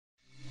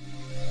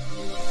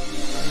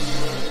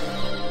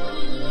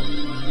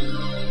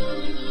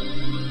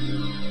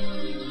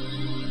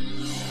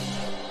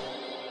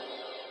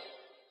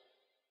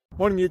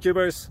Morning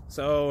YouTubers.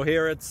 So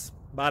here it's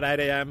about 8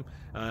 a.m.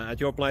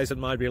 At your place it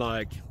might be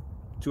like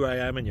 2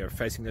 a.m. and you're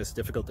facing this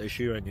difficult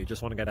issue and you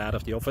just want to get out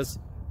of the office.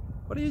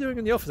 What are you doing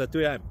in the office at 2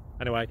 a.m.?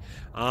 Anyway,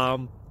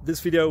 this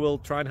video will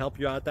try and help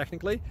you out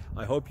technically.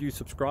 I hope you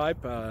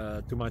subscribe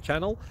to my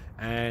channel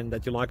and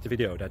that you like the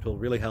video. That will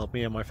really help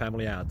me and my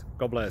family out.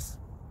 God bless.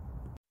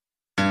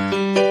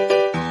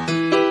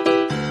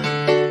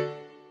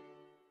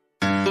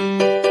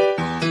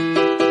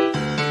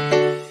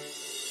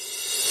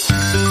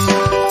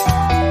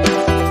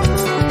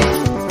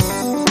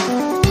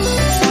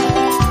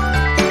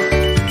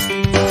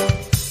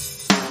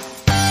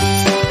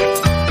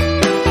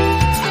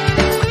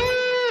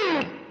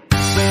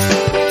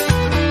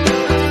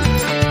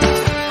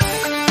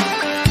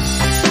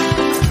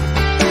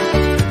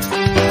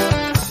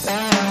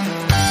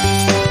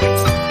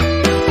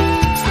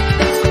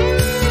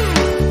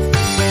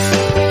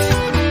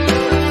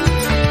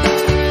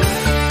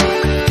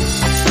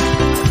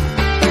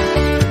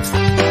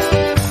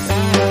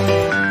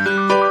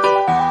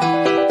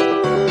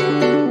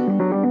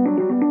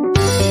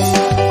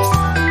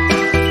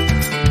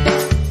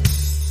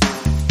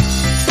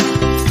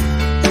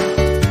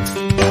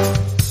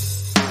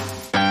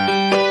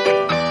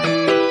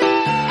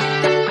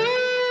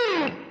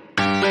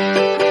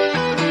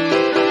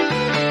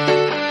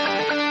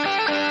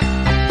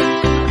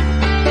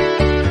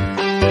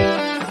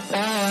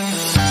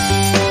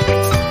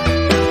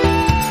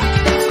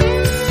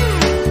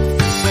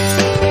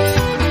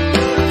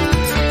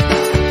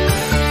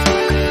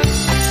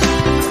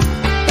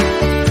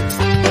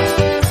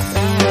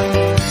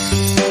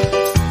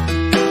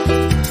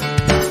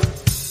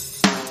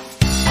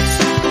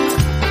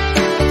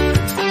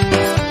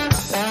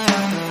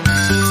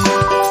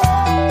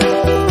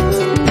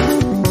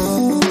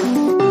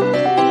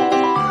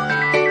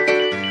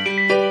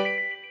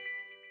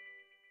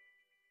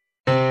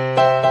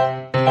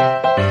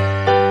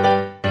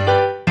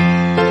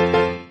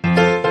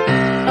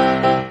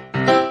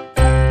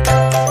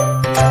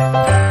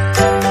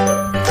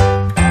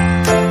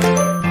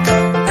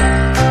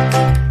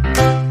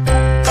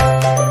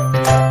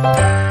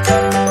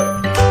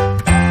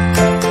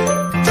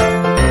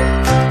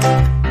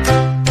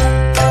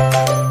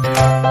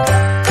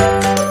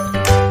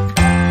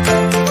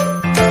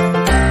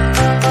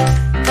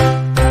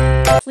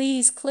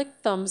 Please click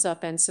thumbs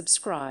up and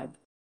subscribe.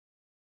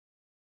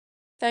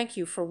 Thank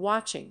you for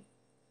watching.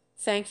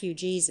 Thank you,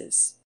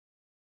 Jesus.